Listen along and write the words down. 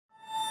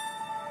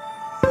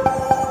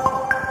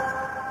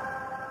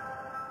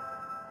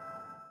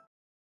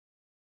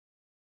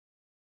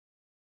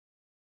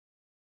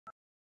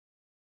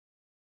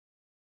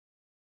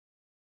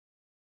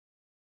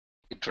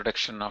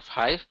Introduction of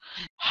Hive.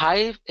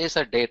 Hive is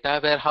a data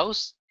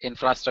warehouse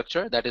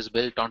infrastructure that is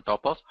built on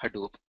top of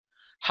Hadoop.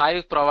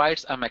 Hive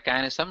provides a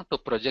mechanism to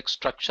project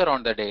structure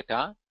on the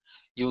data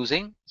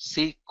using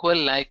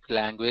SQL-like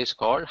language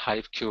called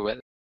HiveQL.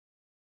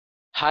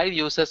 Hive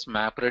uses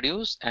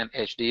MapReduce and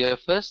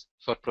HDFS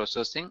for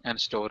processing and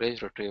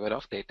storage retrieval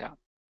of data.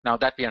 Now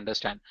that we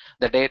understand,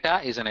 the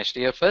data is in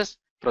HDFS,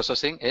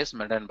 processing is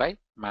done by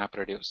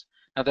MapReduce.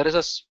 Now there is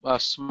a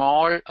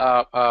small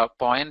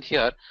point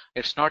here.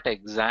 It's not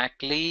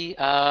exactly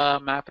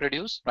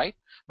MapReduce, right?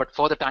 But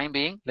for the time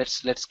being,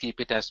 let's keep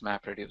it as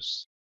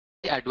MapReduce.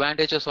 The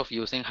advantages of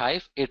using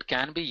Hive: it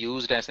can be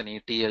used as an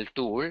ETL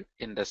tool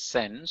in the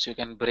sense you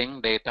can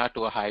bring data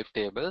to a Hive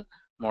table,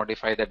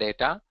 modify the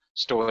data,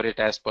 store it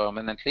as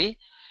permanently.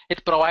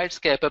 It provides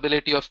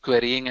capability of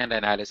querying and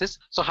analysis.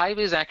 So Hive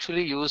is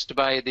actually used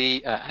by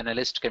the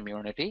analyst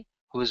community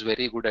who is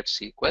very good at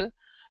SQL,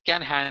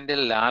 can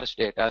handle large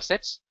data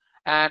sets,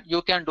 and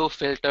you can do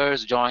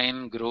filters,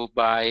 join, group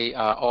by,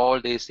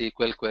 all these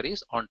SQL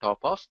queries on top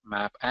of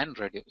map and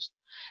reduce.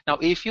 Now,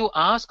 if you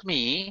ask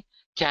me,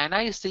 can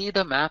I see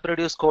the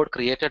MapReduce code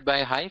created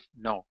by Hive?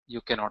 No, you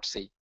cannot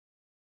see.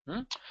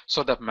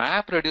 So the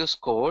MapReduce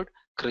code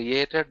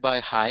created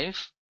by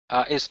Hive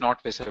is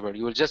not visible.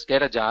 You will just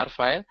get a jar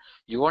file.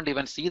 You won't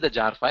even see the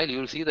jar file. You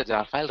will see the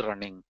jar file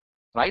running,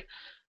 right?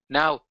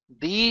 Now,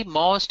 the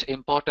most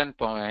important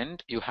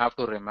point you have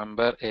to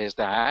remember is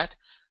that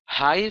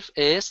Hive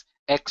is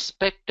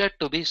expected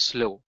to be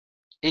slow.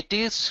 It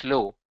is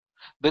slow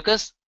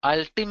because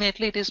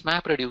ultimately it is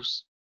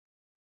MapReduce.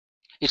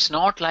 It's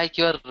not like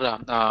your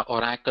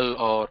Oracle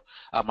or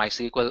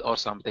MySQL or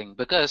something,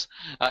 because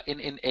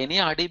in any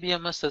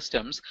RDBMS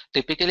systems,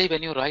 typically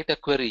when you write a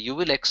query, you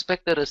will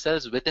expect the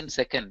results within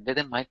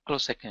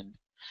microsecond.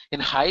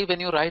 In Hive, when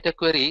you write a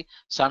query,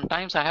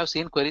 sometimes I have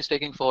seen queries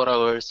taking 4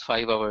 hours,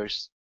 5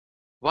 hours.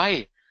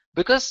 Why?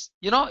 Because,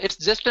 you know, it's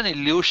just an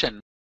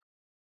illusion.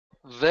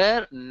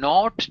 Where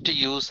not to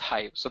use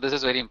Hive. So this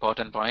is a very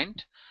important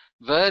point.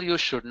 Where you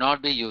should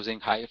not be using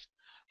Hive.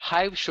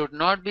 Hive should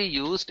not be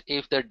used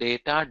if the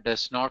data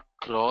does not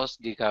cross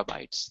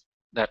gigabytes.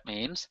 That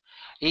means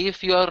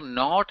if you are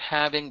not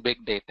having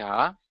big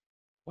data,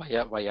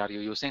 why are you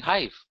using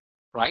Hive,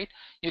 right?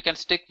 You can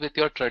stick with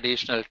your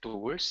traditional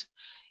tools.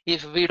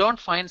 If we don't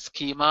find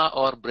schema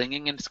or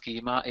bringing in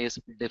schema is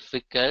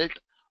difficult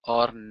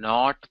or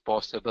not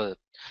possible.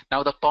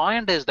 Now the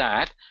point is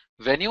that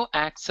when you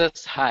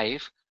access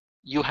Hive,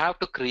 you have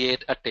to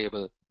create a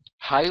table.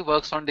 Hive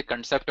works on the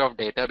concept of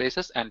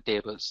databases and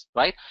tables,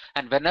 right?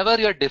 And whenever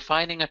you're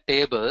defining a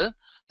table,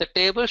 the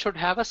table should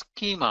have a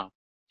schema.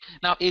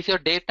 Now, if your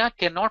data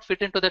cannot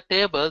fit into the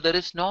table, there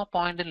is no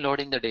point in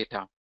loading the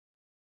data.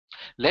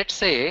 Let's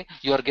say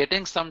you're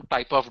getting some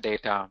type of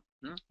data.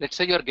 Let's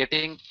say you're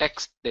getting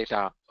text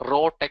data,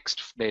 raw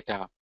text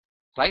data,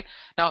 right?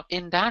 Now,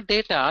 in that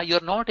data,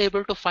 you're not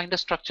able to find a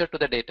structure to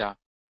the data.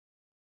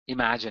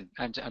 Imagine,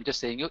 I'm just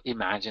saying you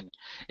imagine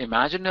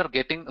you're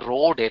getting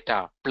raw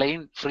data,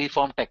 plain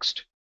free-form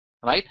text,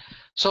 right?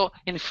 So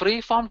in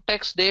free-form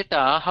text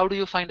data, how do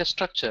you find a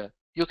structure?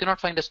 You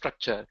cannot find a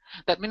structure.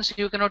 That means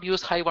you cannot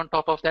use Hive on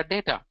top of that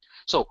data.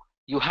 So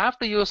you have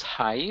to use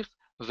Hive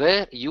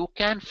where you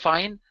can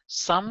find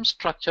some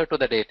structure to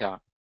the data.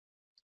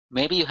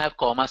 Maybe you have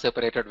comma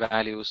separated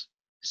values,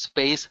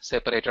 space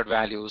separated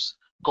values,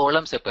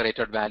 column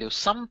separated values,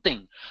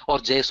 something, or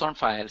JSON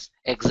files,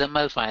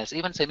 XML files,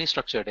 even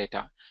semi-structured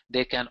data.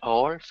 They can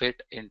all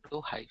fit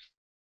into Hive.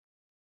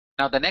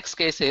 Now the next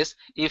case is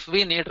if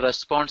we need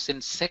response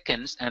in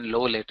seconds and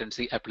low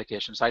latency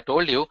applications. I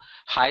told you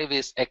Hive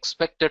is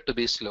expected to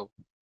be slow.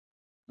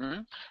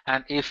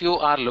 And if you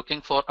are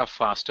looking for a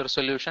faster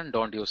solution,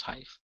 don't use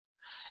Hive.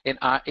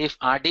 If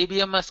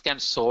RDBMS can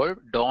solve,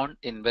 don't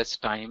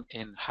invest time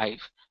in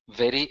Hive.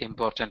 Very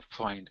important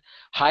point.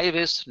 Hive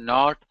is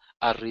not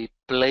a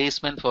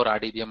replacement for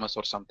RDBMS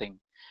or something,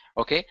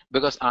 okay?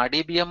 Because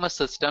RDBMS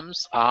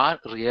systems are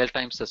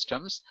real-time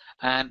systems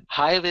and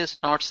Hive is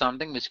not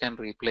something which can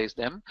replace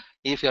them.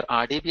 If your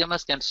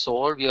RDBMS can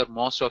solve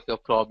most of your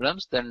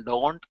problems, then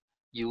don't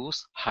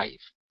use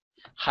Hive.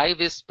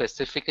 Hive is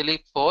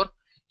specifically for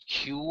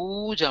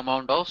huge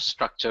amount of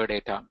structured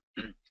data.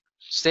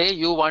 Say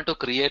you want to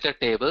create a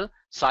table,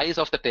 size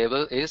of the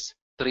table is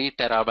 3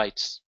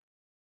 terabytes.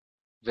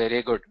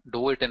 Very good,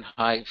 do it in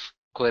Hive,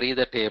 query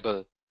the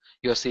table.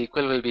 Your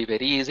SQL will be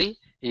very easy.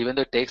 Even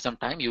though it takes some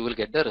time, you will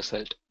get the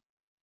result.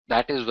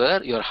 That is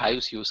where your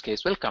Hive's use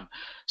case will come.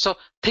 So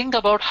think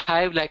about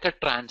Hive like a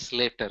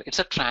translator. It's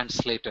a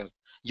translator.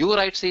 You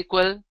write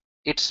SQL,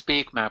 it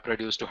speaks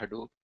MapReduce to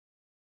Hadoop,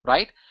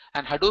 right?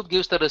 And Hadoop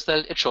gives the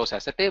result, it shows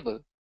as a table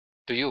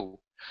to you.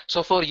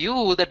 So for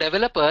you, the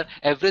developer,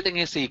 everything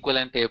is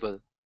SQL and table.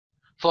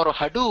 For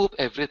Hadoop,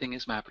 everything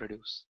is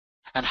MapReduce.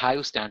 And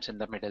Hive stands in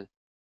the middle.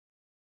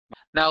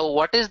 Now,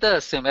 what is the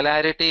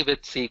similarity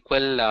with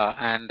SQL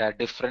and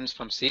difference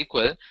from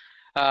SQL?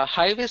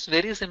 Hive is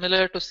very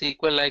similar to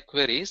SQL-like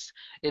queries.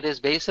 It is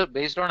based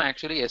on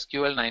actually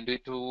SQL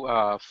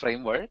 92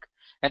 framework,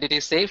 and it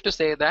is safe to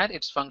say that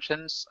its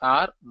functions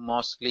are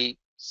mostly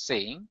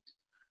same.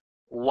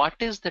 what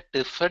is the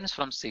difference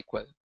from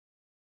SQL?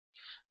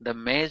 The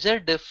major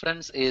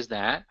difference is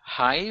that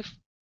Hive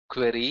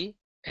query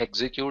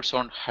executes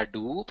on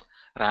Hadoop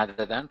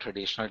rather than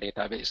traditional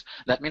database.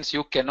 That means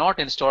you cannot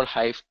install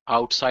Hive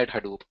outside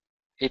Hadoop.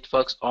 It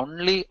works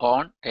only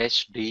on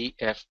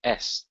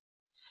HDFS.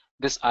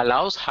 This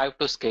allows Hive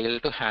to scale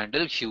to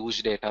handle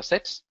huge data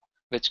sets,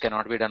 which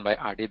cannot be done by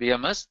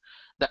RDBMS.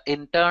 The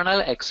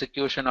internal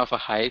execution of a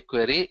Hive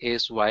query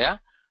is via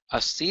a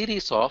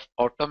series of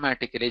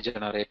automatically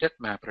generated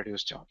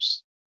MapReduce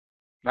jobs,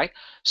 right?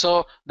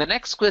 So the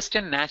next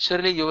question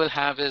naturally you will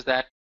have is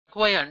that,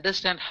 oh, I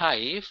understand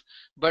Hive,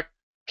 but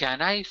can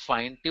I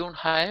fine-tune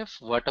Hive?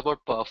 What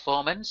about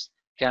performance?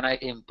 Can I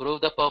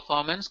improve the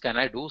performance? Can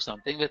I do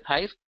something with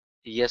Hive?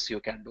 Yes, you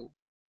can do.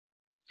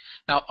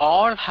 Now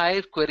all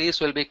Hive queries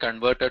will be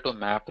converted to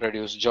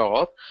MapReduce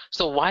job.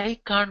 So why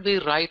can't we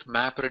write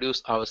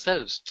MapReduce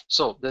ourselves?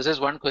 So this is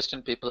one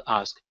question people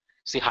ask.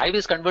 See, Hive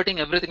is converting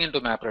everything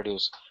into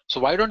MapReduce. So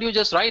why don't you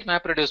just write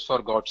MapReduce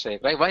for God's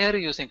sake, right? Why are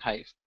you using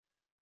Hive?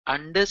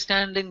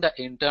 Understanding the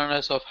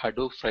internals of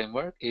Hadoop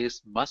framework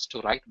is must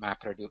to write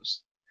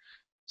MapReduce.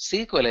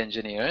 SQL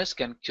engineers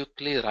can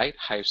quickly write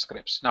Hive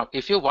scripts. Now,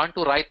 if you want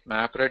to write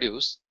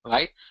MapReduce,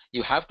 right,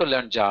 you have to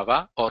learn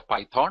Java or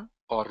Python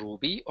or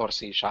Ruby or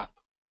C#,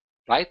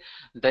 right?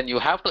 Then you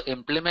have to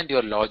implement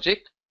your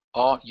logic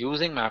or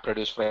using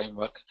MapReduce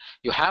framework.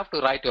 You have to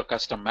write your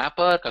custom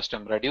mapper,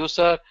 custom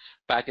reducer,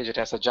 package it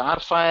as a jar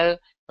file,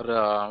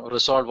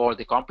 resolve all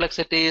the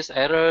complexities,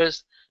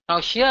 errors. Now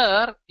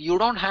here, you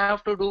don't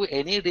have to do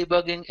any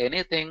debugging,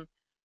 anything.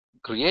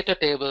 Create a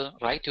table,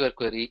 write your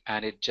query,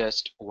 and it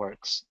just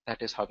works.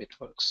 That is how it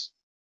works.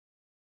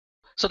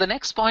 So the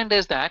next point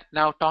is that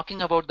now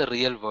talking about the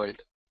real world.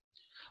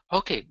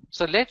 Okay,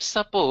 so let's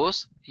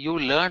suppose you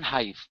learn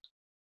Hive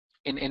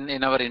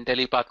in our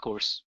Intellipaat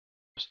course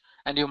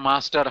and you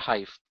master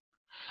Hive.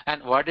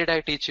 And what did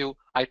I teach you?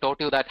 I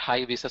taught you that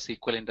Hive is a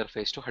SQL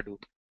interface to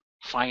Hadoop.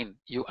 Fine,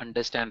 you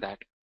understand that,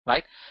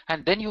 right?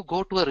 And then you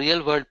go to a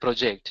real world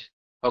project,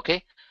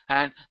 okay?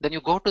 And then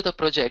you go to the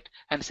project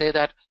and say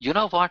that, you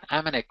know what,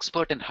 I'm an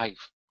expert in Hive.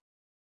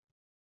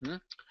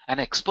 An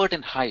expert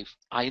in Hive.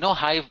 I know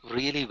Hive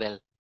really well.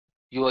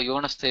 You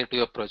want to say to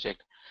your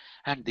project.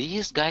 And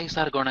these guys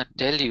are going to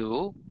tell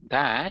you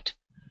that,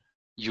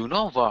 you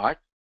know what,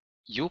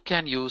 you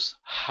can use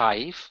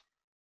Hive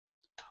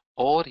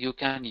or you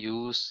can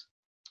use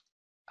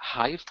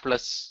Hive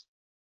plus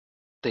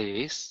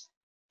this.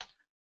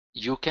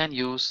 You can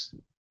use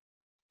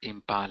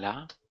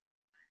Impala.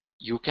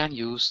 You can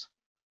use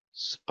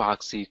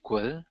Spark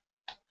SQL.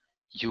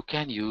 You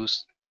can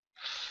use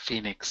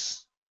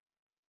Phoenix.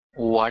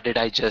 What did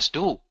I just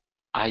do?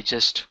 I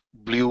just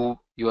blew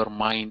your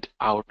mind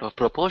out of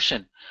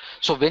proportion.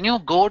 So when you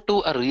go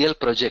to a real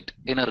project,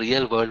 in a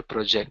real world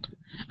project,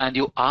 and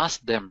you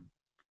ask them,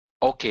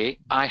 okay,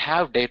 I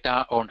have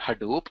data on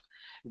Hadoop,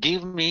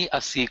 give me a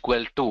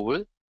SQL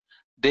tool,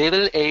 they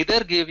will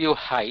either give you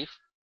Hive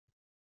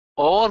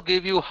or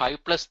give you Hive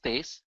plus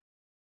this,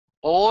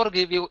 or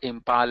give you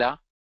Impala,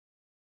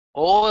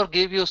 or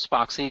give you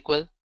Spark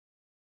SQL,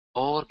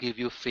 or give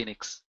you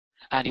Phoenix.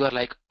 And you are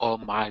like, oh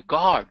my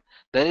God,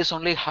 there is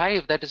only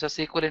Hive that is a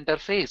SQL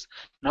interface.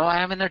 Now I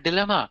am in a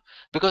dilemma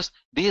because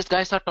these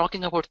guys are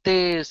talking about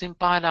this,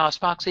 Impala,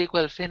 Spark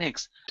SQL,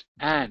 Phoenix.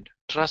 And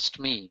trust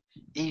me,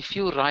 if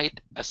you write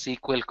a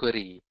SQL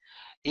query,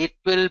 it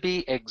will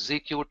be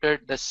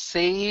executed the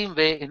same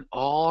way in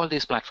all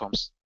these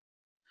platforms.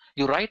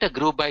 You write a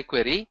group by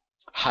query,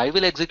 Hive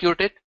will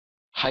execute it,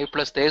 Hive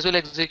plus this will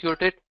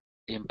execute it,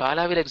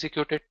 Impala will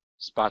execute it,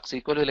 Spark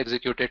SQL will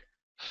execute it,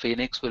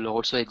 Phoenix will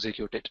also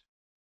execute it.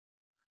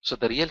 So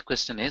the real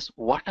question is,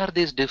 what are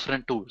these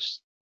different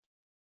tools,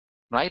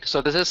 right? So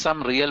this is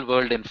some real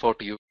world info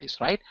to you guys,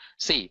 right?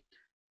 See,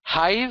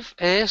 Hive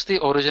is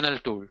the original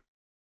tool.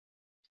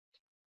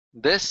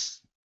 This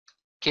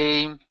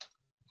came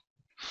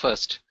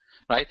first,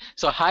 right?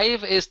 So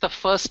Hive is the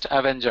first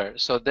Avenger.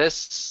 So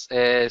this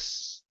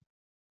is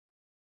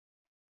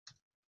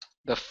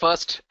the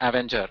first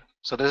Avenger.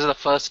 So this is the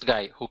first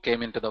guy who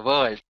came into the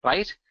world,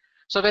 right?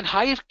 So when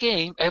Hive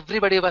came,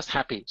 everybody was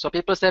happy. So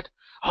people said,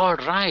 all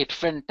right,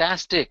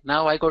 fantastic.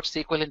 Now I got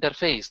SQL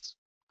interface.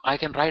 I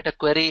can write a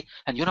query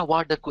and you know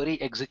what? The query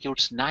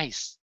executes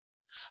nice.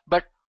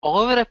 But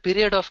over a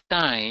period of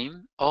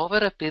time,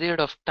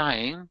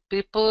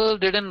 people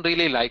didn't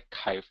really like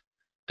Hive.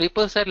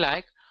 People said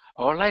like,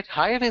 all right,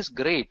 Hive is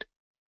great.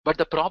 But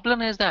the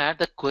problem is that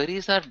the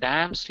queries are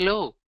damn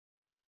slow.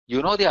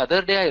 You know, the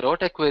other day I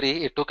wrote a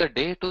query, it took a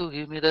day to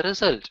give me the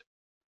result.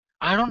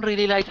 I don't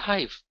really like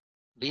Hive.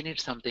 We need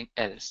something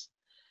else.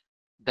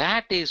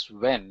 That is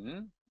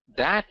when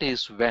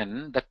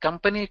the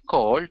company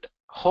called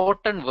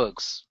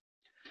Hortonworks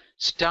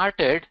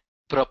started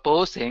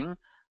proposing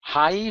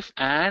Hive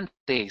and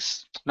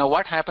this. Now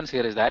what happens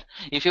here is that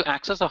if you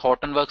access a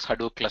Hortonworks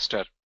Hadoop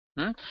cluster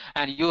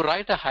and you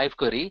write a Hive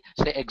query,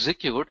 say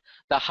execute,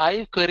 the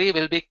Hive query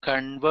will be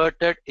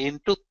converted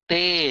into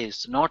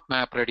this, not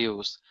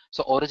MapReduce.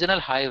 So original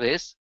Hive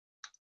is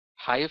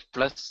Hive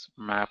plus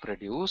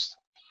MapReduce.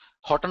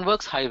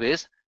 Hortonworks Hive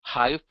is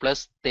Hive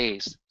plus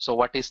Thais. So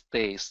what is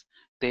Thais?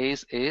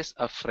 Thais is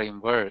a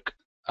framework,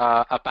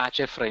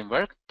 Apache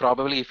framework.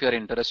 Probably if you're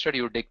interested,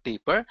 you dig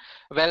deeper.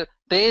 Well,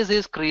 Thais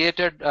is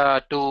created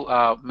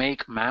to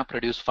make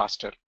MapReduce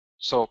faster.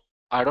 So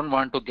I don't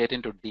want to get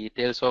into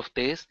details of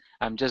Thais.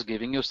 I'm just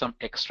giving you some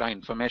extra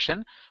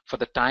information. For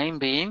the time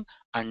being,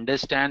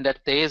 understand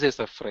that Thais is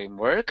a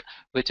framework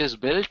which is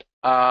built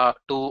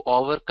to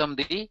overcome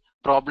the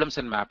problems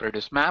in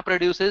MapReduce.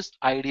 MapReduce is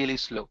ideally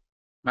slow.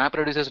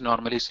 MapReduce is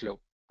normally slow,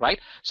 right?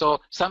 So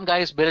some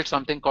guys built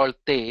something called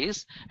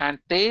Thais, and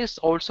Thais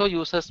also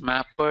uses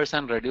mappers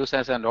and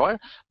reducers and all,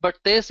 but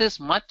Thais is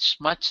much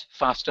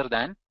faster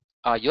than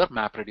your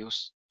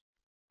MapReduce,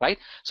 right?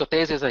 So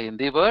Thais is a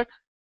Hindi word.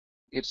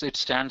 It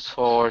stands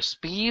for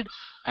speed,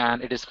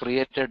 and it is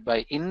created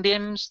by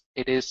Indians.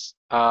 It is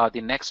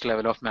the next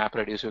level of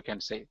MapReduce, you can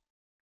say.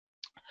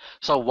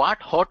 So what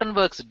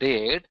Hortonworks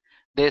did,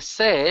 they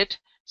said,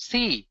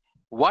 see,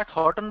 what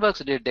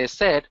Hortonworks did, they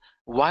said,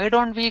 why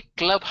don't we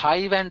club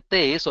Hive and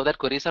Thais so that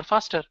queries are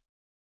faster?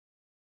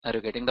 Are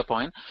you getting the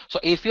point? So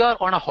if you are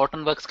on a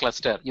Hortonworks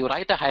cluster, you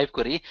write a Hive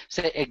query,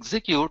 say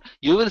execute,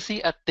 you will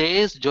see a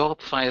Thais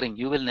job firing.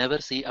 You will never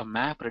see a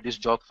MapReduce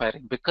job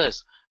firing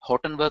because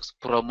Hortonworks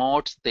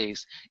promotes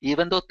Thais.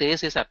 Even though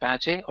Thais is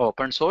Apache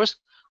open source,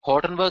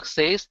 Hortonworks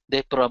says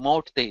they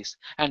promote Thais,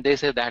 and they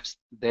say that's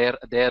their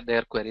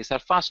queries are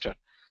faster.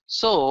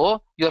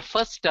 So your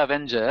first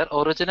Avenger,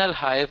 original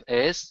Hive,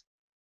 is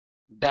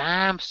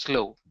damn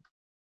slow.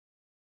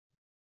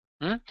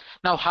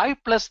 Now Hive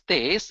plus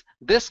Thais,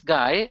 this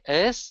guy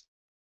is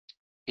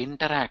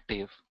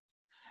interactive.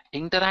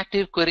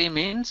 Interactive query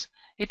means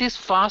it is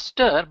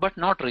faster but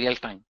not real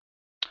time.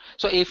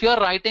 So if you are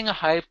writing a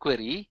Hive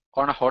query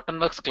on a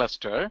Hortonworks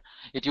cluster,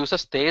 it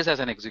uses Thais as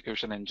an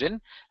execution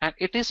engine, and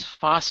it is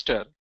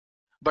faster,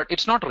 but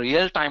it's not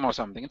real time or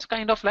something. It's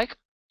kind of like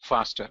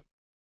faster.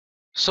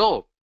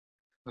 So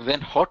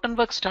when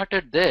Hortonworks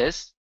started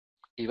this,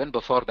 even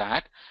before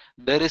that,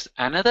 there is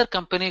another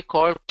company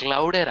called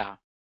Cloudera.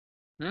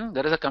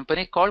 There is a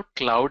company called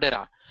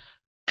Cloudera.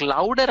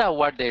 Cloudera,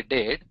 what they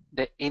did,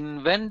 they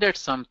invented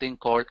something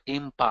called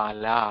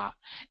Impala.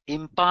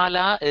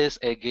 Impala is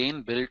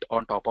again built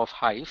on top of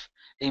Hive.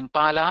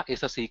 Impala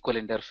is a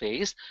SQL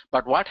interface,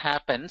 but what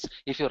happens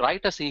if you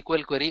write a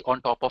SQL query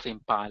on top of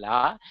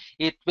Impala,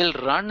 it will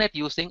run it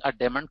using a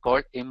daemon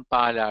called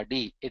Impala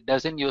D. It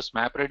doesn't use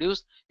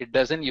MapReduce, it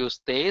doesn't use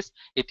Thais,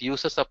 it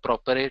uses a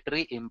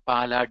proprietary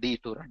Impala D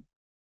to run.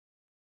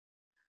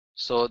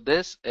 So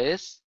this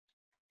is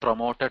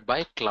promoted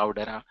by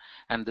Cloudera,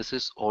 and this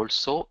is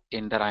also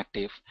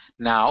interactive.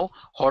 Now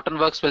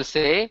Hortonworks will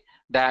say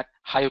that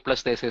Hive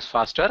plus Thais is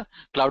faster.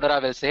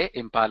 Cloudera will say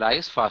Impala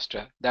is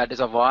faster. That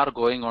is a war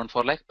going on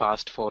for like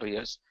past 4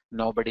 years.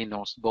 Nobody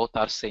knows. Both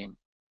are same.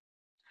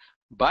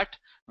 But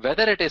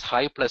whether it is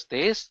Hive plus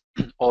Thais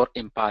or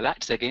Impala,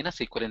 it's again a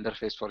SQL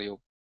interface for you.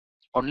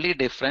 Only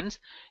difference,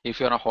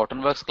 if you're on a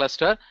Hortonworks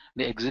cluster,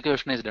 the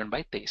execution is done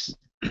by Thais.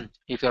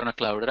 If you're on a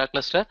Cloudera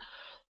cluster,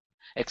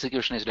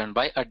 execution is done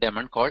by a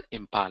daemon called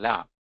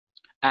Impala.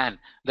 And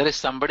there is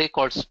somebody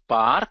called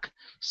Spark.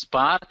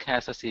 Spark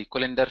has a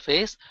SQL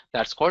interface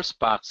that's called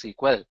Spark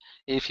SQL.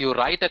 If you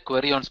write a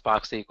query on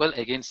Spark SQL,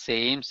 again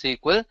same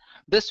SQL,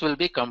 this will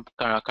be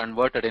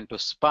converted into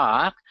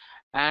Spark,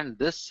 and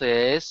this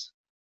is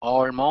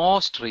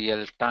almost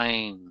real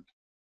time.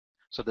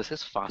 So this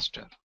is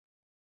faster.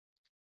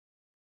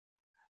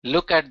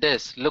 Look at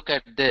this, look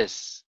at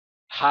this.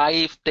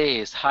 Hive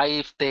Thais,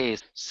 Hive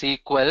Thais,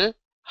 SQL,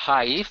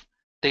 Hive,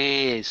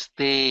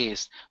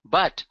 Thais.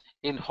 But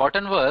in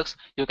Hortonworks,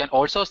 you can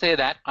also say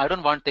that I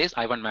don't want Thais,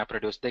 I want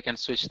MapReduce. They can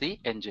switch the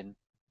engine.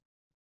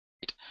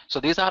 So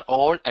these are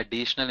all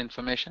additional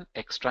information,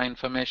 extra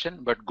information,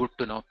 but good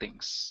to know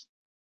things,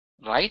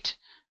 right?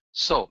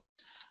 So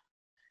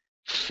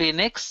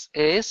Phoenix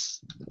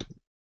is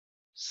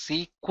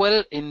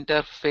SQL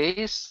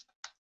interface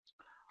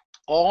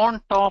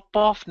on top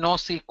of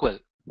NoSQL.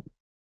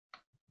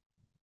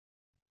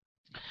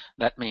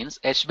 That means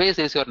HBase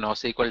is your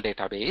NoSQL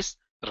database,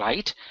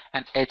 right?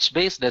 And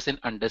HBase doesn't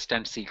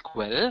understand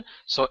SQL.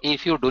 So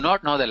if you do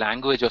not know the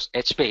language of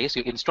HBase,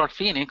 you install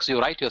Phoenix, you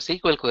write your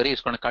SQL query,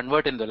 it's going to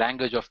convert in the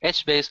language of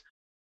HBase,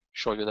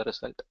 show you the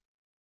result.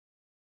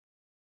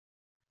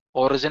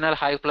 Original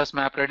Hive plus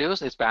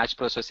MapReduce is batch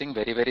processing,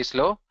 very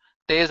slow.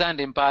 Thais and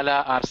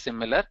Impala are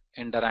similar,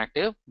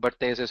 interactive, but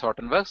Thais is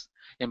Hortonworks,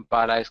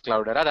 Impala is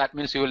Cloudera. That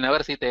means you will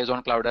never see Thais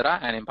on Cloudera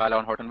and Impala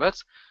on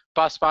Hortonworks.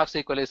 Spark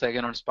SQL is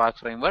again on Spark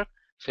framework.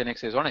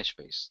 Phoenix is on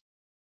HBase.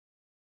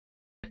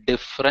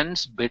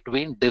 Difference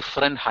between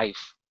different Hive.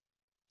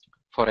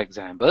 For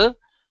example,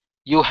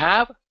 you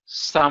have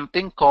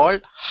something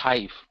called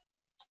Hive.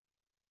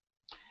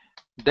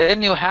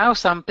 Then you have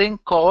something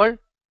called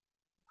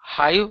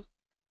Hive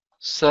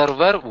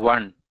Server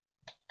 1.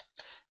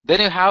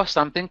 Then you have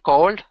something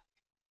called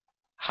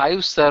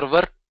Hive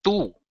Server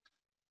 2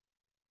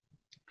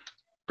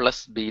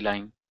 plus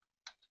Beeline.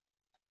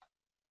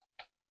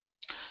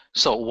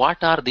 So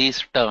what are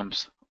these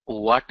terms?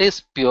 What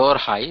is pure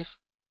Hive?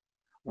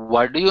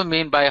 What do you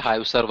mean by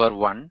Hive Server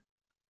 1?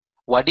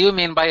 What do you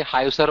mean by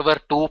Hive Server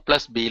 2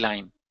 plus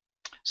beeline?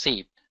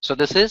 See, so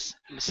this is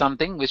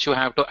something which you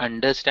have to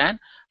understand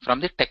from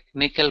the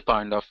technical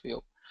point of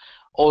view.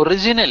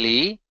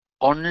 Originally,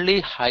 only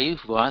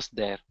Hive was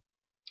there.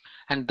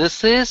 And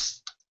this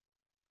is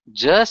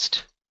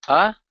just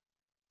a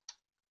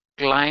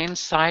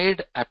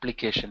client-side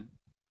application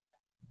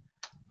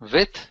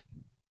with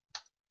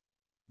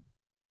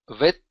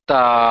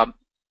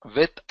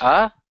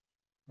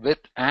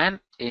an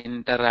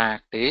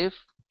interactive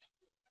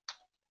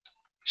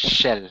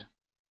shell,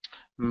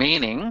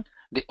 meaning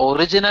the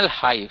original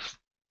Hive,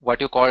 what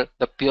you call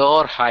the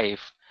pure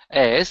Hive,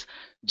 is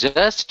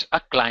just a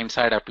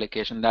client-side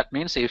application. That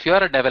means if you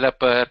are a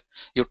developer,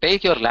 you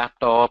take your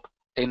laptop,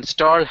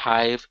 install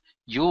Hive,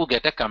 you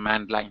get a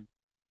command line.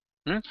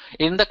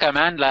 In the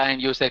command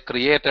line, you say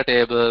create a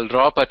table,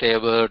 drop a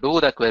table,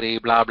 do the query,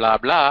 blah, blah,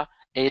 blah.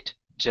 It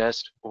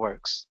just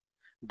works.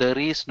 There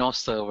is no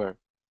server,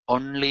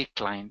 only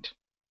client.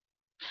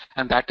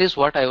 And that is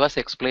what I was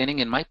explaining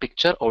in my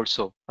picture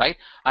also, right?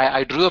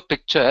 I drew a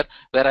picture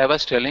where I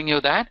was telling you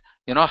that,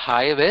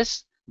 Hive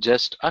is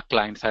just a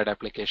client-side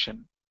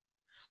application.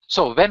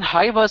 So when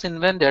Hive was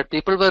invented,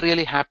 people were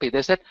really happy.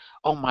 They said,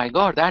 oh my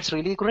God, that's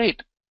really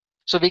great.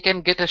 So we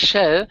can get a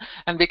shell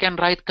and we can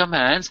write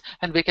commands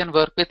and we can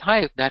work with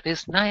Hive. That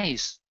is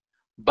nice.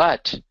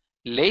 But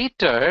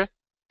later,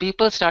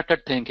 people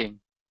started thinking,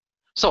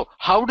 so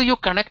how do you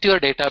connect your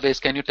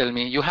database? Can you tell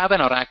me? You have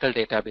an Oracle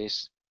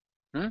database.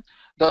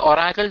 The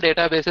Oracle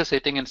database is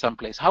sitting in some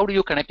place. How do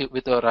you connect it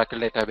with the Oracle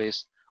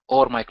database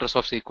or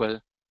Microsoft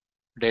SQL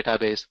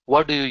database?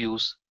 What do you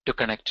use to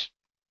connect?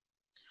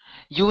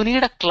 You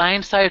need a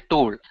client-side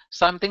tool,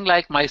 something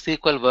like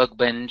MySQL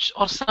Workbench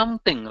or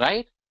something,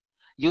 right?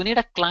 You need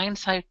a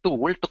client-side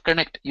tool to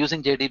connect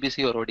using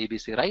JDBC or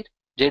ODBC, right?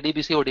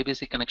 JDBC,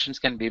 ODBC connections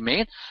can be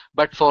made,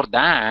 but for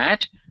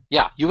that,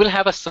 yeah, you will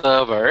have a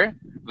server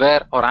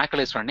where Oracle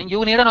is running.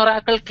 You need an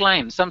Oracle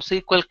client, some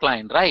SQL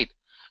client, right?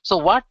 So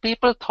what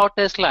people thought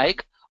is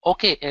like,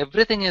 okay,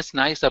 everything is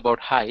nice about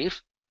Hive,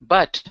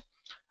 but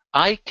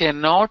I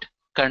cannot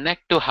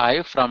connect to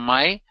Hive from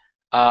my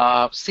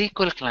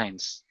SQL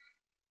clients.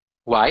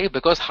 Why?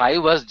 Because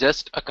Hive was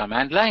just a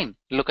command line.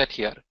 Look at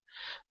here.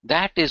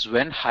 That is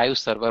when Hive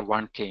Server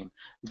 1 came.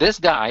 This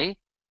guy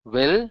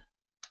will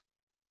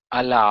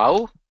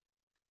allow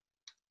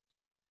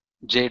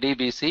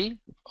JDBC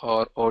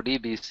or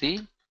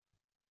ODBC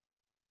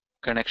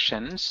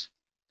connections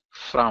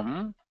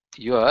from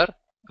your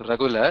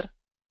regular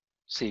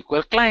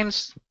SQL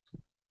clients.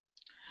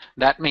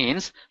 That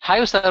means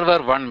Hive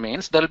Server 1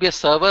 means there will be a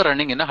server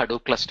running in a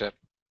Hadoop cluster.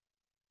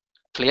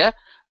 Clear?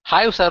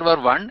 Hive Server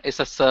 1 is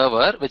a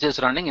server which is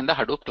running in the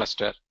Hadoop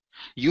cluster.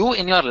 You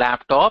in your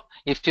laptop,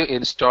 if you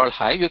install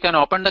Hive, you can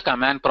open the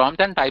command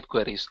prompt and type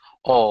queries.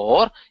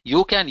 Or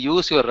you can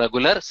use your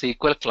regular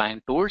SQL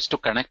client tools to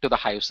connect to the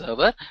Hive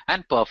server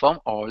and perform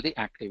all the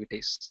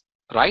activities.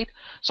 Right?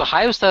 So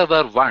Hive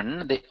Server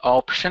 1, the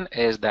option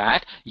is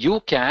that you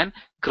can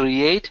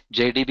create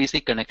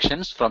JDBC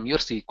connections from your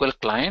SQL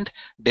client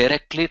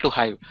directly to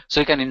Hive.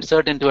 So you can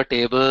insert into a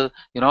table,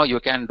 you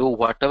can do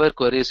whatever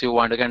queries you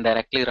want, you can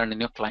directly run in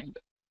your client.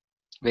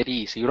 Very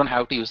easy. You don't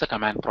have to use a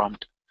command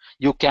prompt.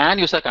 You can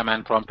use a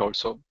command prompt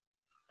also.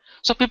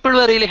 So people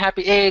were really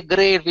happy. Hey,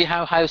 great, we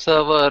have Hive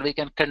server, we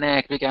can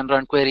connect, we can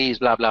run queries,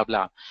 blah, blah,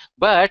 blah.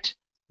 But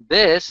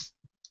this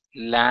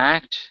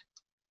lacked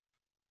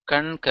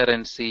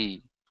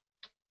concurrency,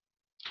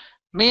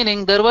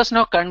 meaning there was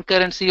no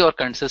concurrency or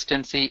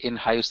consistency in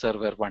Hive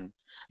Server 1.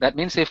 That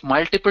means if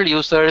multiple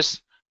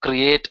users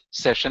create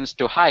sessions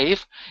to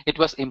Hive, it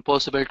was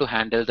impossible to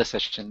handle the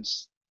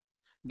sessions.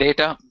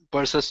 Data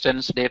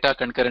persistence, data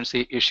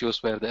concurrency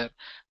issues were there.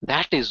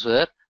 That is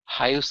where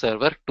Hive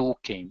Server 2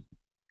 came.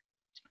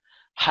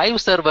 Hive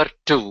Server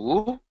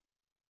 2,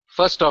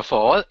 first of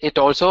all, it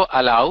also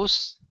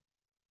allows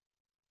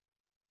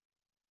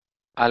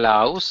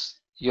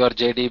your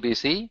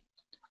JDBC,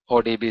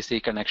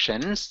 ODBC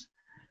connections.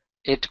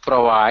 It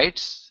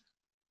provides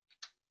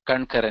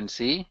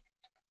concurrency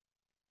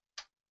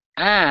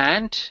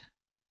and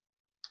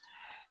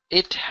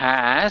it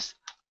has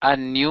a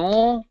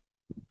new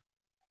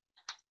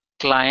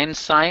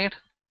client-side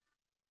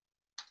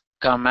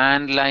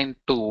command line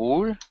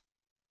tool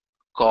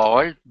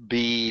called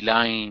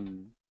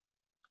beeline.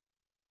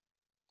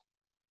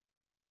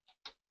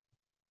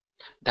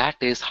 That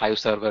is Hive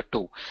Server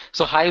 2.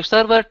 So Hive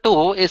Server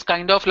 2 is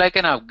kind of like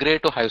an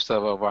upgrade to Hive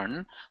Server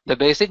 1. The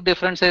basic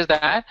difference is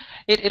that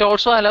it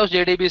also allows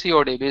JDBC,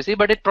 ODBC,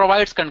 but it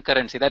provides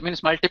concurrency. That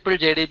means multiple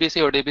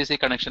JDBC, ODBC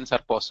connections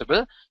are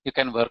possible. You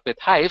can work with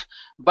Hive,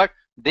 but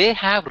they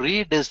have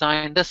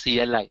redesigned the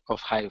CLI of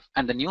Hive,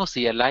 and the new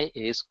CLI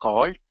is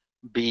called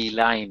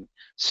beeline.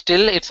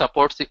 Still, it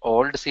supports the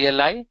old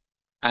CLI,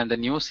 and the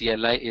new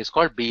CLI is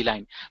called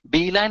beeline.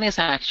 Beeline is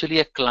actually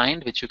a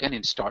client which you can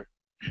install,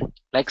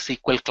 like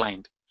SQL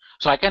client.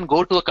 So I can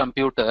go to a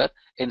computer,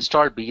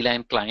 install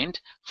beeline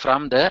client.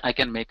 From there, I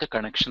can make a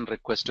connection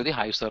request to the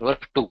Hive Server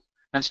 2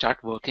 and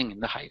start working in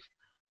the Hive.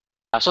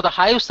 So the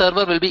Hive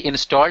server will be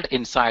installed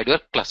inside your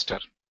cluster.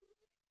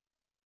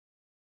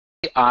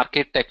 The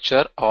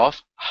architecture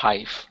of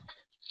Hive.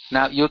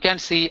 Now you can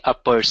see a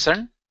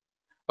person,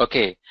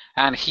 okay,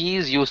 and he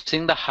is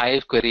using the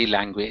Hive query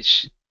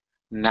language.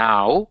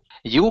 Now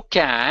you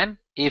can,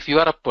 if you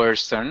are a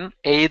person,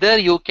 either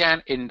you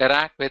can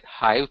interact with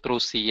Hive through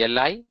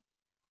CLI.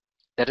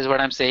 That is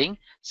what I'm saying.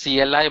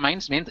 CLI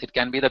means it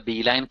can be the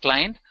beeline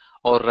client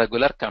or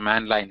regular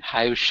command line,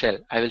 Hive shell.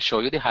 I will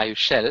show you the Hive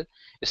shell.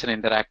 It's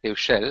an interactive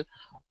shell.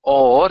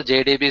 Or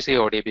JDBC,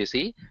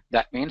 ODBC.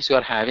 That means you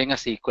are having a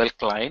SQL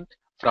client.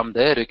 From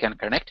there you can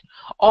connect.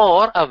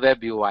 Or a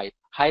web UI.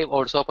 Hive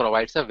also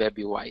provides a web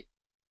UI.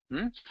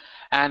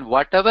 And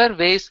whatever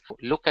ways,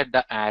 look at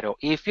the arrow.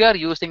 If you are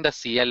using the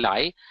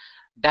CLI,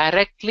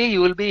 directly you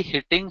will be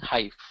hitting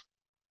Hive.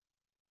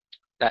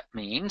 That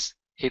means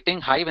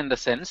hitting Hive in the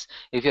sense,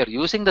 if you're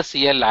using the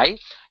CLI,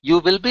 you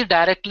will be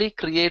directly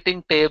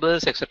creating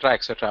tables, etc.,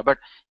 etc. But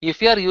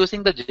if you are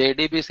using the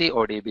JDBC,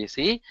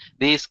 ODBC,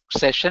 these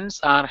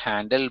sessions are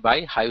handled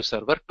by Hive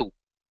Server 2.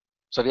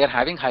 So we are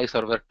having Hive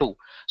Server 2.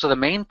 So the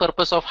main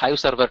purpose of Hive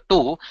Server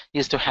 2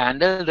 is to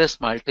handle this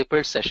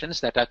multiple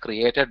sessions that are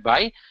created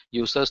by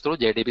users through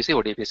JDBC,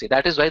 ODBC.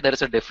 That is why there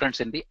is a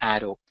difference in the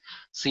arrow.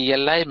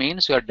 CLI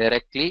means you are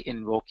directly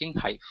invoking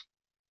Hive.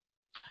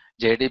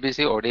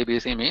 JDBC,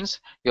 ODBC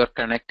means you're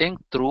connecting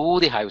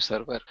through the Hive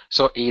server.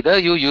 So either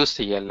you use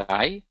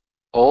CLI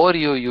or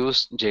you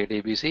use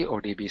JDBC,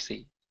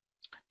 ODBC.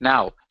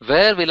 Now,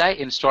 where will I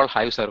install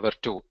Hive Server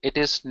 2? It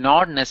is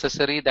not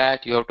necessary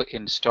that you have to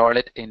install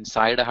it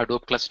inside a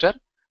Hadoop cluster,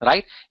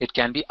 right? It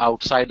can be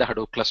outside the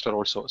Hadoop cluster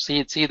also.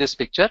 See this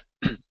picture?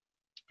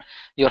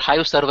 Your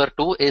Hive Server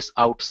 2 is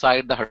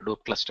outside the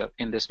Hadoop cluster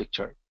in this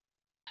picture.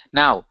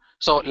 Now,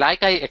 so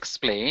like I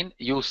explained,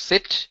 you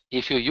sit,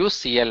 if you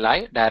use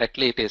CLI,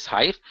 directly it is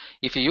Hive.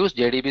 If you use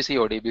JDBC,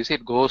 ODBC,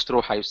 it goes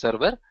through Hive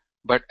server.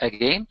 But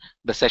again,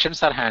 the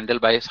sessions are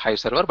handled by Hive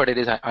server, but it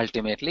is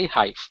ultimately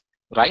Hive,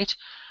 right?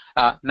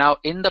 Now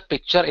in the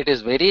picture, it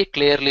is very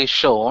clearly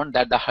shown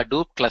that the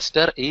Hadoop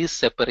cluster is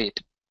separate.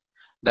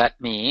 That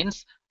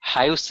means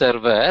Hive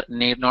server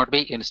need not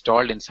be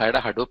installed inside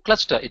a Hadoop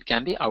cluster. It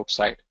can be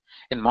outside.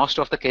 In most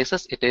of the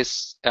cases, it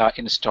is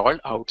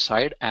installed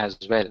outside as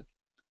well.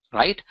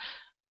 Right?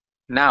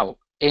 Now,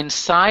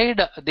 inside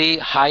the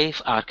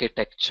Hive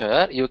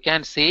architecture, you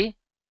can see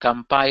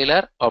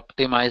compiler,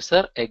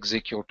 optimizer,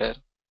 executor.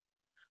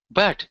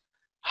 But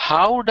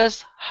how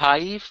does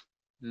Hive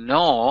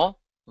know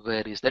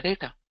where is the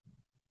data?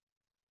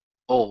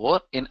 Or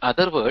in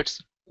other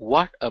words,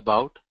 what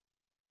about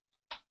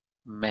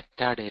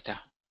metadata?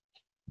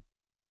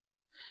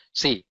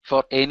 See,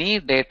 for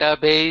any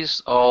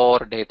database or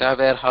data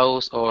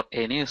warehouse or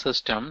any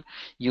system,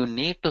 you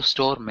need to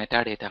store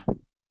metadata.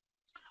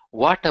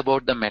 What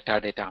about the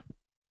metadata?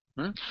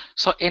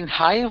 So in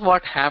Hive,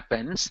 what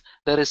happens?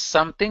 There is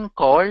something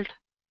called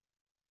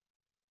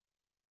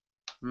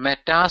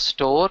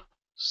metastore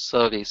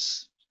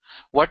service.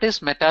 What is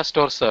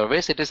metastore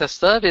service? It is a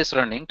service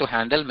running to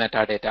handle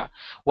metadata.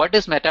 What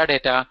is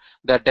metadata?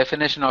 The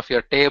definition of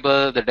your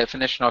table, the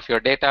definition of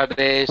your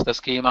database, the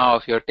schema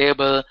of your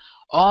table,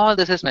 all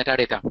this is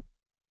metadata.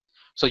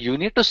 So you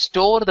need to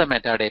store the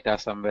metadata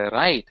somewhere,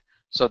 right?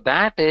 So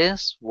that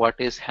is what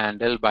is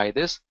handled by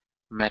this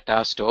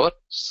metastore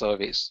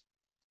service.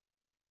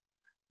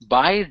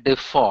 By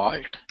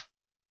default,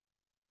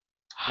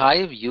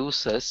 Hive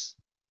uses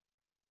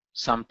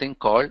something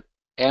called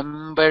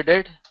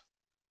embedded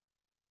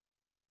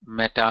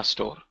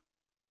metastore.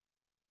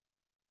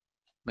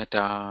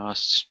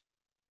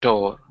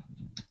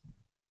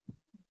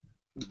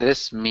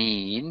 This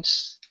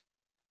means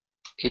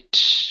it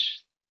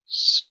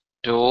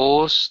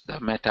stores the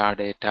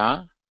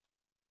metadata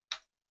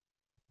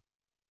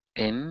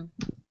in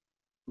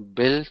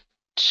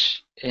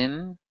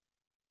built-in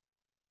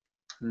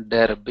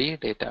Derby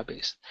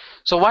database.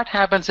 So what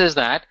happens is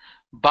that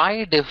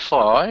by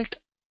default,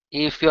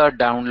 if you are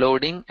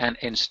downloading and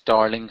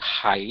installing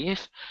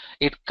Hive,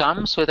 it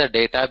comes with a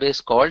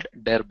database called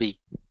Derby,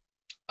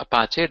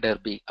 Apache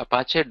Derby.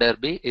 Apache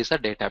Derby is a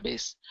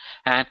database,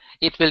 and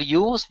it will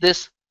use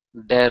this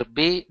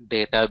Derby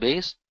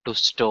database to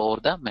store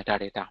the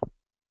metadata.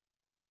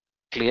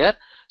 Clear?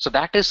 So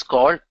that is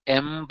called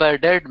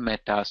embedded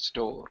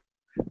metastore.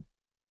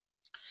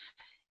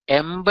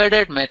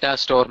 Embedded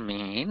metastore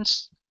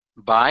means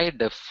by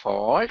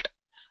default,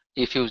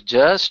 if you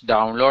just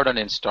download and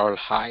install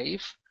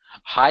Hive,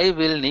 Hive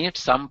will need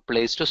some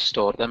place to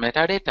store the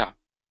metadata.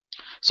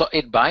 So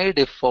it by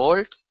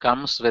default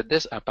comes with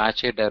this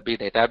Apache Derby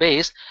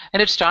database,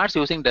 and it starts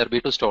using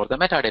Derby to store the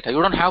metadata.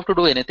 You don't have to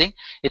do anything.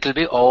 It will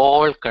be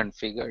all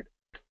configured.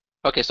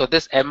 Okay, so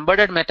this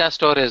embedded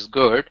metastore is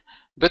good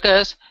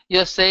because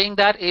you're saying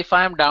that if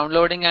I'm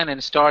downloading and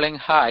installing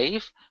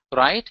Hive,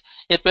 right,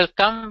 it will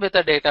come with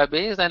a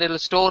database and it will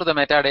store the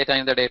metadata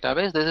in the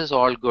database. This is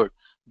all good.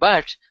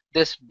 But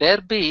this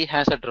Derby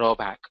has a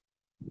drawback.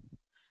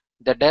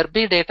 The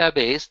Derby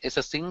database is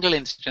a single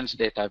instance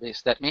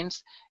database. That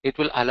means it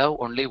will allow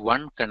only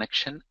one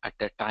connection at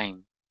a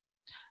time.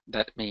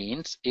 That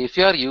means if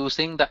you are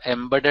using the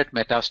embedded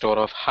metastore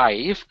of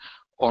Hive,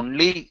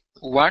 only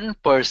one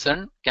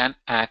person can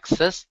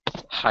access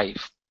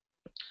Hive.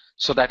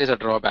 So that is a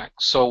drawback.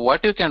 So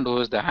what you can do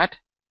is that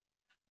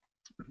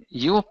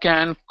you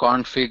can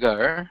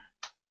configure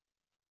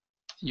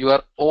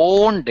your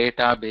own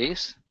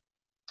database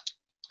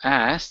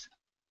as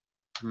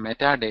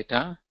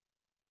metadata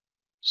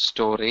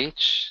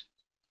storage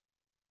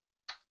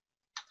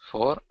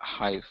for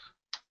Hive.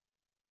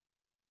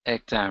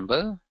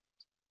 Example,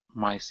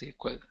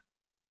 MySQL.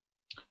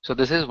 So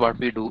this is what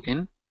we do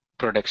in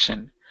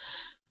production.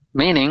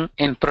 Meaning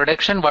in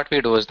production what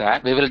we do is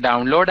that we will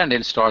download and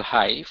install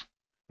Hive.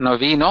 Now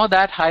we know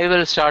that Hive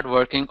will start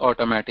working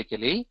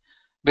automatically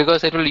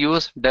because it will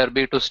use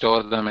Derby to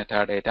store the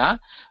metadata.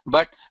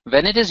 But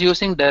when it is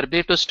using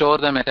Derby to store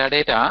the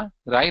metadata,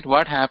 right,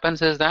 what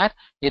happens is that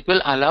it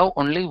will allow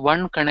only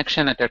one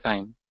connection at a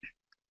time.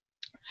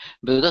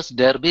 Because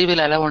Derby will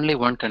allow only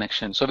one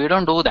connection. So we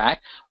don't do that.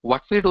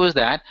 What we do is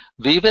that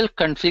we will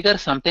configure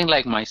something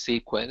like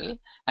MySQL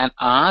and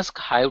ask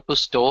Hive to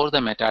store the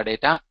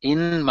metadata in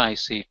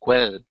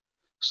MySQL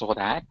so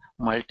that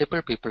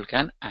multiple people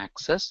can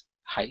access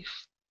Hive.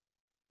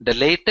 The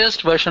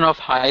latest version of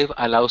Hive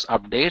allows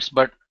updates,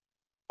 but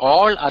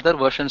all other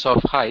versions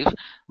of Hive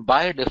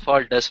by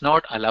default does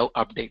not allow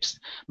updates.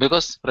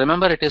 Because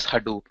remember, it is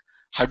Hadoop.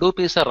 Hadoop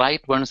is a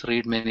write once,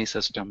 read many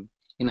system.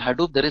 In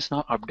Hadoop, there is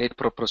no update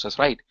process,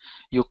 right?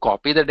 You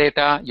copy the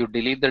data, you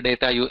delete the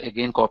data, you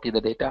again copy the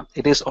data.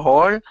 It is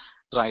all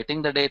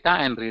writing the data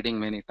and reading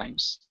many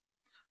times.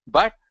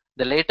 But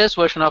the latest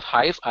version of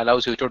Hive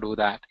allows you to do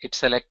that. It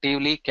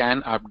selectively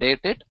can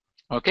update it.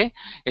 Okay,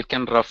 it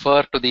can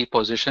refer to the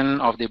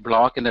position of the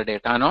block in the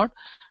data node.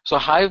 So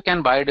Hive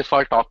can by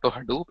default talk to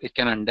Hadoop. It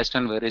can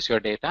understand where is your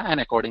data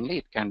and accordingly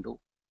it can do.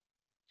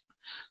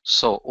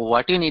 So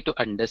what you need to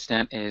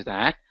understand is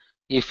that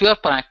if you are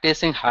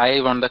practicing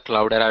Hive on the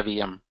Cloudera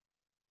VM,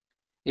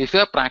 if you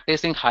are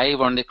practicing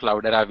Hive on the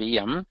Cloudera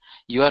VM,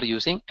 you are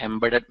using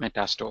embedded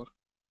metastore.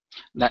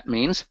 That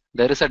means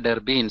there is a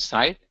Derby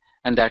inside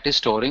and that is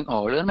storing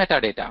all your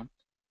metadata.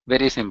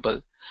 Very simple.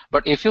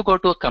 But if you go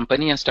to a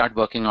company and start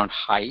working on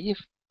Hive,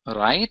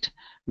 right,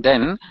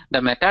 then the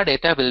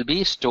metadata will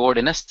be stored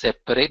in a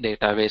separate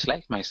database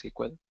like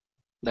MySQL.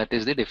 That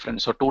is the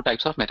difference. So two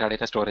types of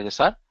metadata storages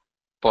are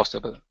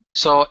possible.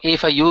 So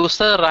if a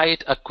user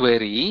writes a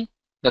query,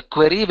 the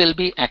query will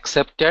be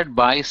accepted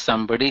by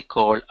somebody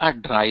called a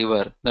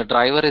driver. The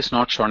driver is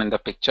not shown in the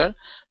picture,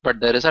 but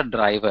there is a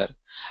driver.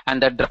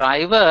 And the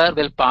driver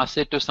will pass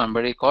it to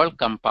somebody called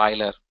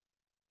compiler.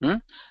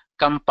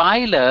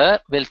 Compiler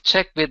will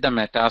check with the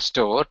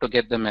metastore to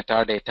get the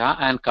metadata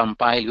and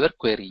compile your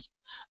query.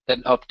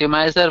 Then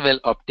optimizer will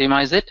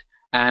optimize it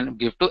and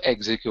give to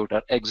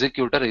executor.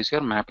 Executor is your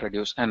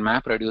MapReduce, and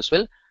MapReduce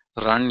will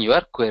run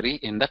your query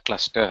in the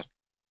cluster.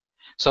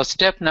 So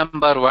step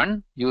number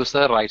 1,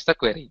 user writes the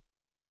query.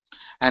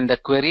 And the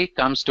query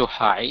comes to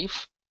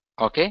Hive.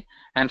 Okay.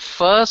 And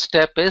first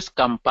step is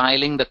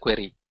compiling the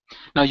query.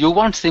 Now you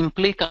won't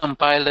simply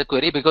compile the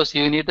query because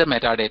you need the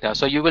metadata.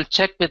 So you will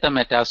check with the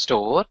metadata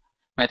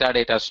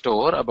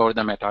store about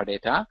the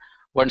metadata.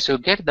 Once you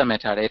get the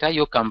metadata,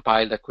 you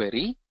compile the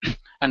query.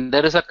 And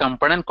there is a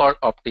component called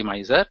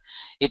optimizer.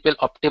 It will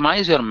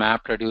optimize your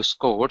MapReduce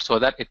code so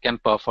that it can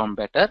perform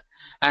better,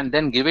 and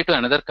then give it to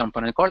another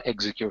component called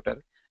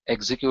executor.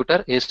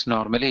 Executor is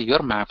normally your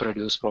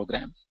MapReduce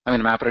program. I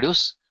mean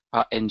MapReduce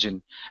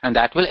engine, and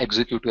that will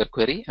execute your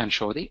query and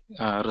show the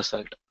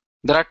result.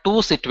 There are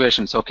two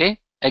situations. Okay.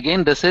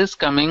 Again, this is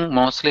coming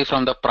mostly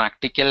from the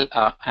practical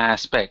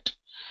aspect.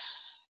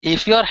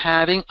 If you are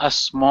having a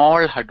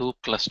small Hadoop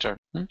cluster,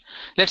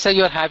 let's say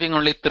you are having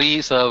only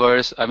 3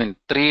 servers,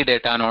 3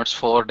 data nodes,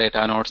 4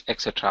 data nodes,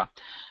 etc.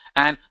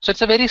 And so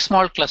it's a very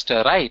small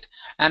cluster, right?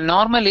 And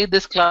normally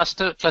this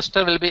cluster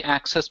will be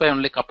accessed by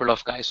only a couple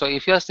of guys. So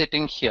if you are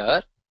sitting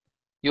here,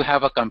 you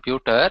have a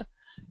computer,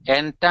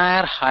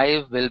 entire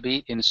Hive will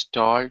be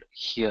installed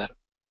here.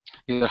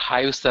 Your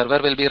Hive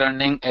server will be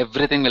running,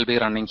 everything will be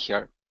running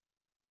here.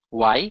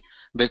 Why?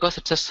 Because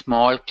it's a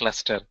small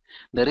cluster.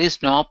 There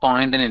is no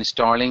point in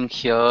installing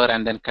here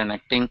and then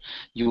connecting.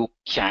 You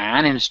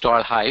can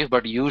install Hive,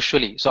 but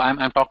usually, so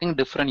I'm talking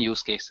different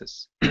use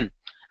cases.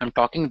 I'm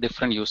talking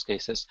different use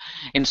cases.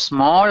 In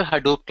small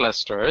Hadoop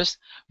clusters,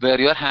 where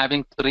you're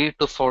having 3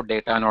 to 4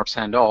 data nodes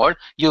and all,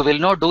 you will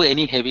not do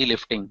any heavy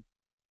lifting.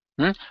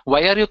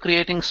 Why are you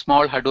creating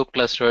small Hadoop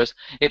clusters?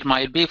 It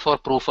might be for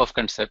proof of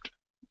concept.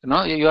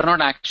 You're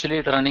not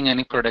actually running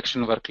any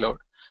production workload.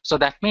 So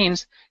that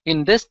means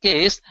in this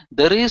case,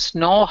 there is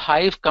no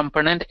Hive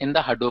component in the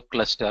Hadoop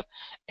cluster.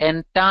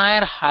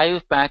 Entire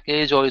Hive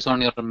package is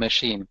on your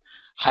machine.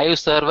 Hive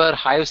server,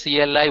 Hive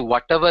CLI,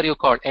 whatever you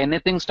call,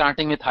 anything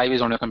starting with Hive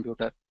is on your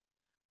computer.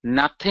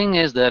 Nothing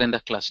is there in the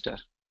cluster.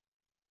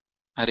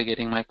 Are you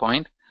getting my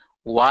point?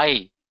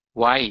 Why?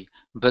 Why?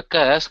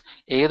 Because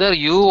either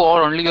you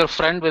or only your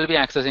friend will be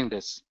accessing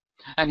this.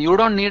 And you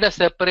don't need a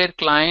separate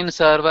client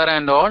server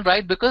and all,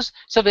 right? Because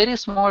it's a very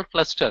small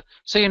cluster.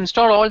 So you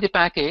install all the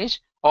package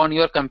on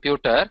your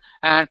computer,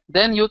 and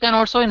then you can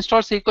also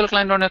install SQL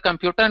client on your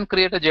computer and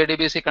create a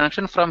JDBC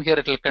connection. From here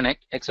it will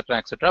connect, etc.,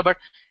 etc. But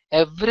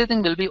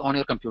everything will be on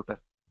your computer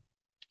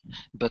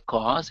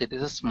because it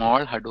is a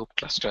small Hadoop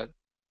cluster.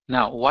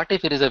 Now, what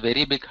if it is a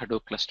very big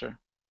Hadoop cluster?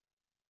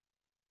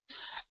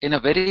 In a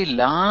very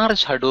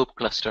large Hadoop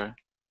cluster,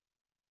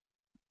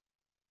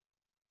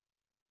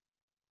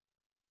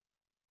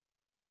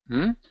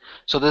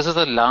 so this is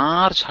a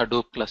large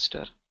Hadoop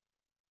cluster,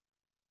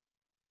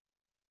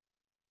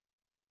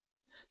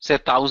 say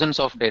thousands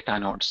of data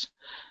nodes.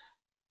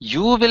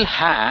 You will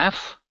have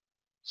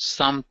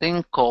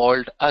something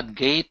called a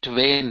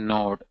gateway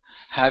node.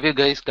 Have you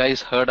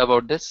guys heard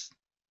about this?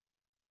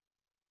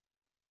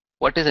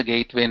 What is a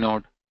gateway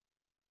node?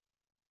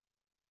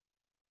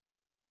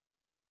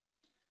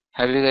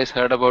 Have you guys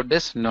heard about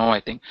this? No,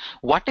 I think.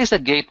 What is a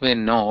gateway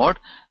node?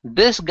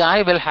 This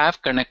guy will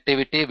have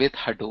connectivity with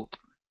Hadoop.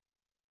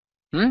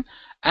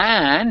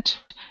 And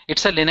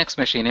it's a Linux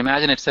machine.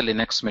 Imagine it's a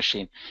Linux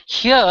machine.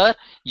 Here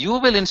you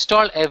will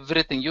install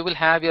everything. You will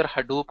have your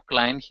Hadoop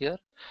client here.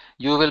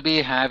 You will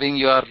be having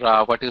your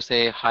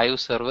Hive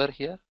server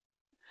here,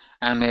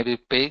 and maybe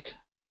Pig.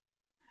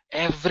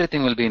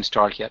 Everything will be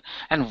installed here.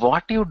 And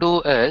what you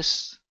do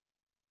is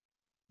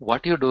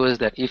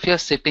that if you're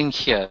sitting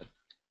here,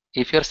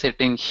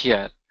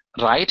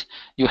 right,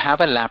 you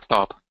have a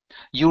laptop.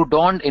 You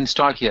don't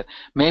install here.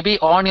 Maybe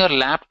on your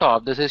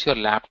laptop, this is your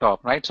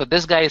laptop, right? So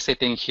this guy is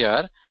sitting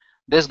here.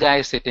 This guy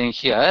is sitting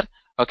here.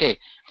 Okay.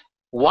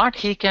 What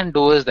he can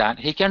do is that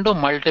he can do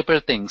multiple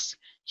things.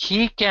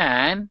 He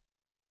can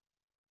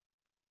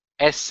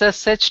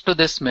SSH to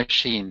this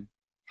machine,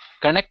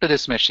 connect to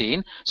this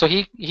machine. So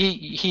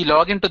he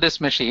log into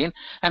this machine,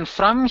 and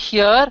from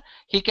here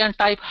he can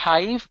type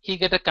Hive. He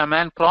get a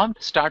command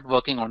prompt, start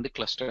working on the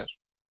cluster.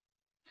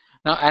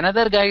 Now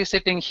another guy is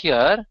sitting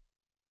here.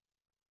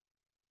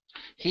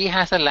 He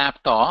has a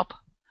laptop,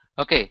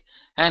 okay,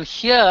 and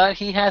here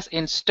he has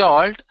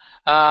installed,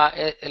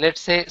 let's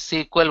say,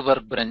 SQL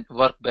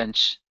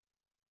workbench,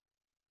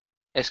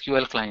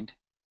 SQL client.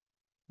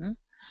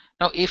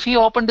 Now, if he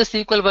open the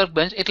SQL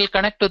workbench, it will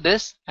connect to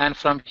this, and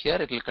from here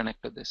it will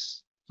connect to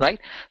this, right?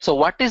 So,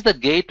 what is the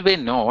gateway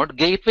node?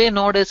 Gateway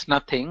node is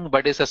nothing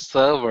but is a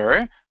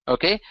server.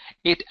 Okay,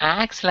 it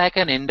acts like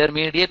an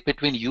intermediate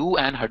between you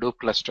and Hadoop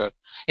cluster.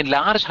 In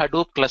large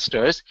Hadoop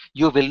clusters,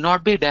 you will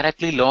not be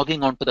directly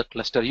logging onto the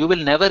cluster. You will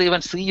never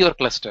even see your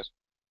cluster.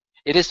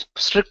 It is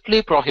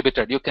strictly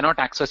prohibited. You cannot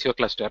access your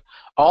cluster.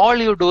 All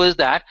you do is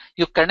that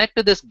you connect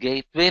to this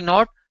gateway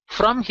node.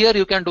 From here,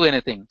 you can do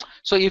anything.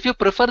 So if you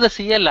prefer the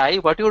CLI,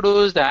 what you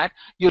do is that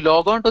you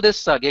log on to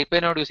this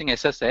gateway node using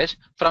SSH.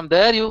 From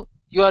there, you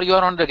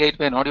are on the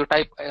gateway node. You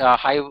type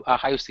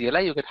Hive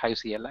CLI, you get Hive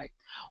CLI.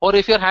 Or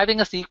if you're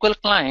having a SQL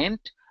client,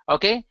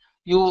 okay,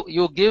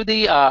 you give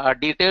the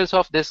details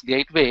of this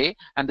gateway,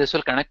 and this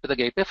will connect to the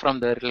gateway. From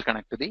there, it will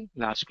connect to the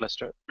large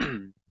cluster.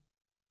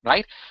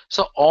 Right?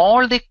 So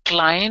all the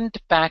client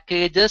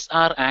packages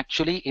are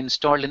actually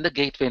installed in the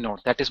gateway node.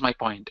 That is my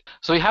point.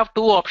 So you have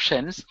two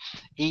options.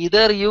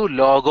 Either you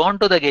log on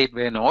to the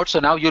gateway node. So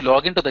now you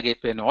log into the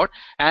gateway node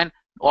and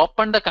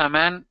open the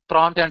command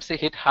prompt and say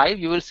hit Hive.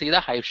 You will see the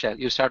Hive shell.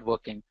 You start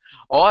working.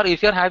 Or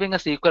if you're having a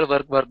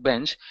SQL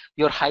workbench,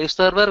 your Hive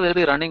server will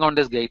be running on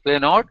this gateway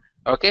node.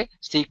 Okay,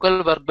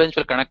 SQL workbench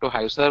will connect to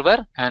Hive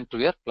server and to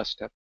your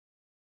cluster.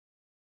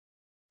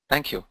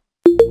 Thank you.